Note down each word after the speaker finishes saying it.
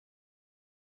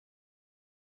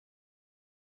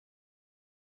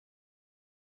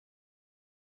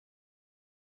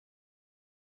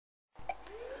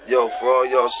Yo, for all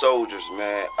y'all soldiers,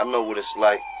 man, I know what it's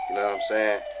like, you know what I'm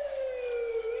saying?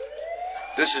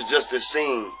 This is just a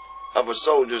scene of a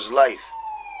soldier's life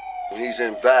when he's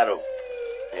in battle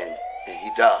and he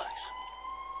dies.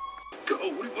 Go, what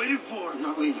are you waiting for? I'm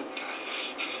not leaving.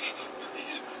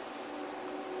 Please.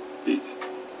 Please.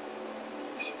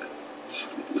 Just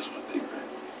let me do this one thing, right?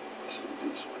 Just let me do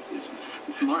this one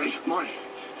thing. Marty.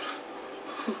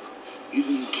 You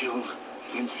didn't kill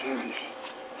Infinity.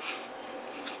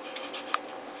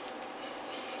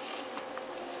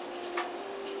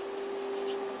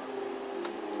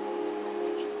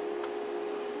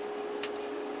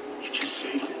 You just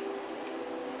saved it.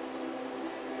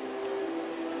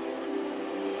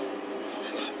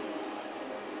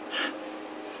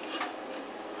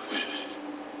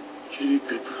 You did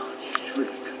good, bro. You did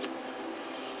really good.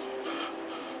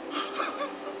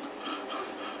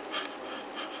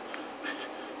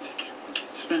 Take care of my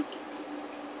kids, man.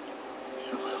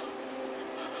 You will.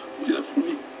 You do that for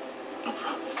me. No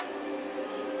problem.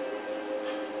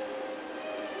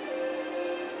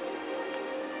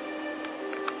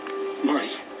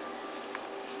 Marty.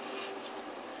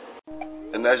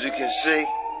 And as you can see,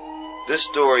 this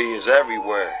story is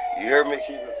everywhere. You hear me?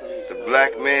 The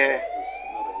black man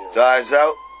dies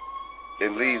out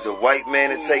and leaves the white man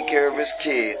to take care of his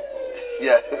kids.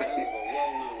 Yeah.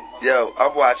 Yo,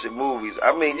 I'm watching movies.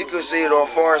 I mean, you can see it on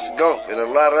Forrest Gump and a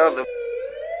lot of other.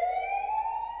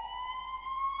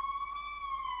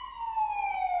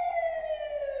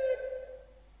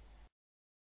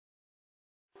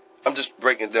 I'm just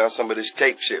breaking down some of this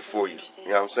Cape shit for you. You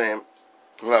know what I'm saying?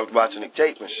 When I was watching the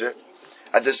Cape and shit,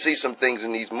 I just see some things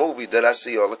in these movies that I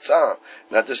see all the time.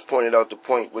 And I just pointed out the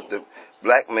point with the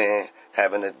black man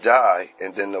having to die,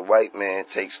 and then the white man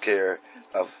takes care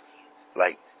of,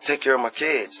 like, take care of my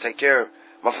kids, take care of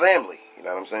my family. You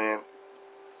know what I'm saying?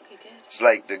 He did. It's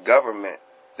like the government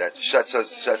that shuts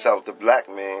out the black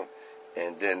man,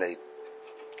 and then they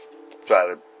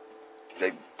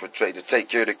portray to take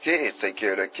care of the kids, take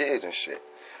care of their kids and shit.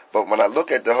 But when I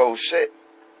look at the whole shit,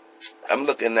 I'm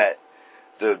looking at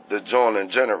the joint in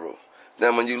general.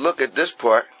 Now, when you look at this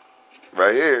part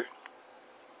right here,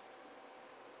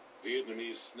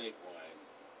 Vietnamese snake wine.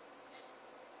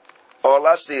 all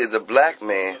I see is a black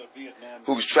man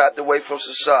who's trapped away from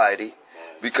society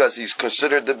because he's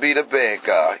considered to be the bad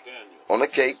guy. On the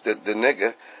Cape, the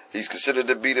nigga, he's considered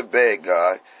to be the bad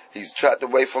guy. He's trapped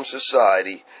away from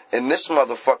society, and this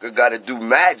motherfucker got to do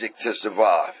magic to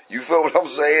survive. You feel what I'm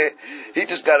saying? He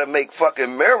just got to make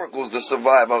fucking miracles to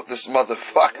survive out this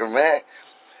motherfucker, man.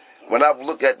 When I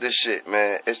look at this shit,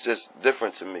 man, it's just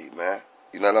different to me, man.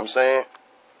 You know what I'm saying?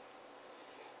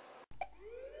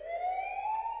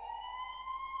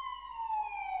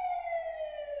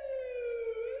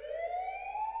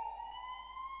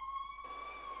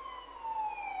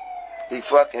 He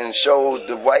fucking showed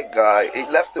the white guy. He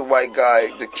left the white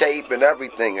guy the cape and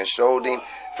everything and showed him.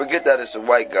 Forget that it's a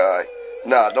white guy.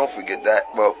 Nah, don't forget that.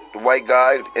 Well, the white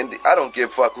guy, and I don't give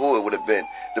a fuck who it would have been.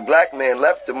 The black man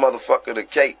left the motherfucker the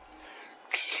cape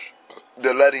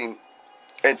to let him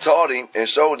and taught him and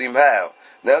showed him how.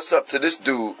 Now it's up to this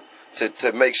dude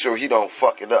to make sure he don't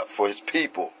fuck it up for his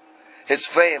people, his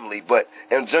family, but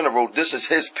in general, this is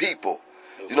his people.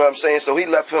 You know what I'm saying? So he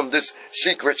left him this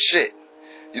secret shit.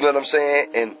 You know what I'm saying?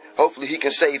 And hopefully he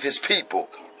can save his people.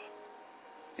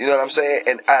 You know what I'm saying?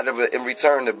 And out of it, in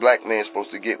return, the black man's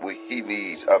supposed to get what he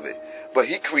needs of it. But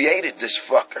he created this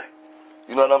fucker.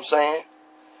 You know what I'm saying?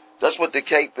 That's what the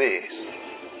Cape is.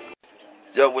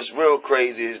 Yo, what's real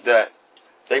crazy is that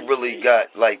they really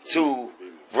got like 2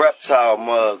 reptile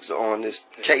mugs on this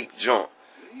Cape joint.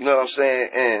 You know what I'm saying?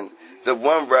 And the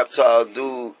one reptile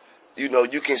dude, you know,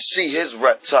 you can see his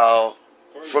reptile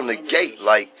from the gate.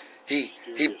 Like,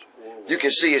 you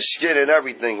can see his skin and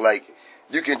everything. Like,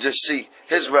 you can just see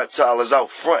his reptile is out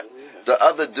front. The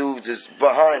other dude is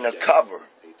behind the cover.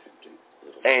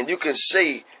 And you can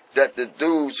see that the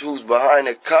dudes who's behind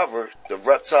the cover, the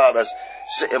reptile that's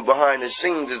sitting behind the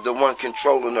scenes, is the one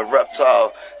controlling the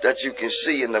reptile that you can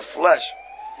see in the flesh.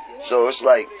 So it's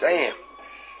like, damn,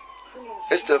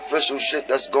 it's the official shit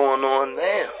that's going on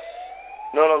now.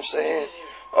 You know what I'm saying?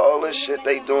 All this shit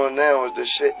they doing now is the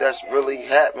shit that's really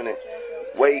happening.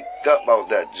 Wake up out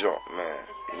that joint, man.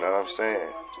 You know what I'm saying?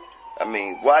 I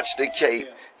mean, watch the Cape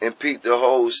and peep the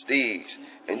whole steez,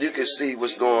 and you can see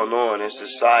what's going on in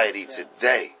society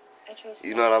today.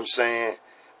 You know what I'm saying?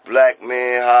 Black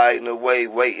man hiding away,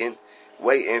 waiting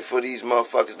for these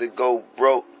motherfuckers to go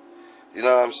broke. You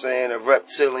know what I'm saying? A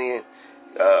reptilian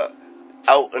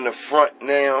out in the front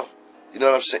now. You know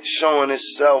what I'm saying? Showing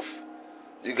itself.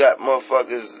 You got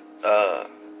motherfuckers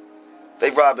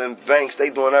They robbing banks. They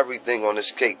doing everything on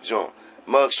this Cape joint.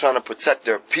 Mugs trying to protect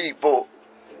their people.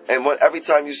 And every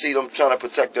time you see them trying to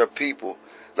protect their people,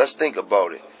 let's think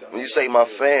about it. When you say my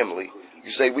family, you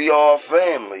say we all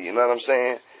family. You know what I'm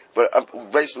saying? But I'm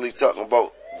basically talking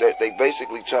about that they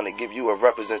basically trying to give you a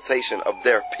representation of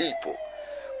their people.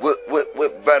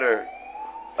 What better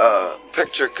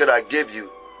picture could I give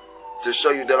you to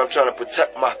show you that I'm trying to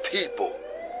protect my people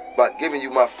by giving you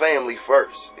my family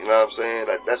first? You know what I'm saying?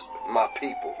 That's my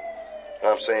people. You know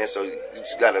what I'm saying? So you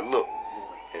just got to look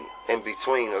in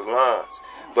between the lines.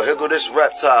 But here go this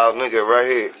reptile nigga right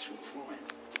here.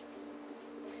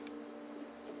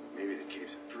 Maybe the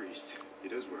Cape's a priest. He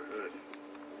does wear a hood.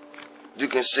 You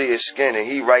can see his skin and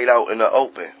he right out in the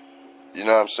open. You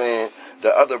know what I'm saying? The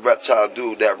other reptile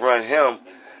dude that run him,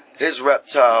 his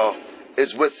reptile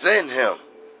is within him.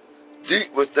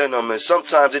 Deep within him, and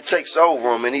sometimes it takes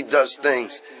over him and he does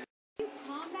things.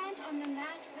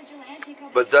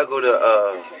 But there go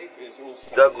the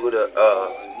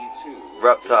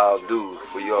reptile dude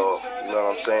for y'all. You know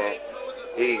what I'm saying?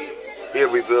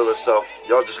 He'll reveal himself.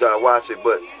 Y'all just gotta watch it,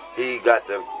 but he got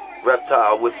the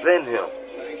reptile within him.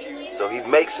 So he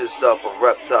makes himself a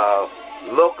reptile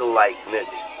look-alike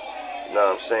nigga. You know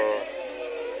what I'm saying?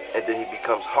 And then he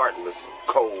becomes heartless and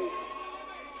cold.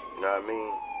 You know what I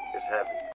mean? It's heavy.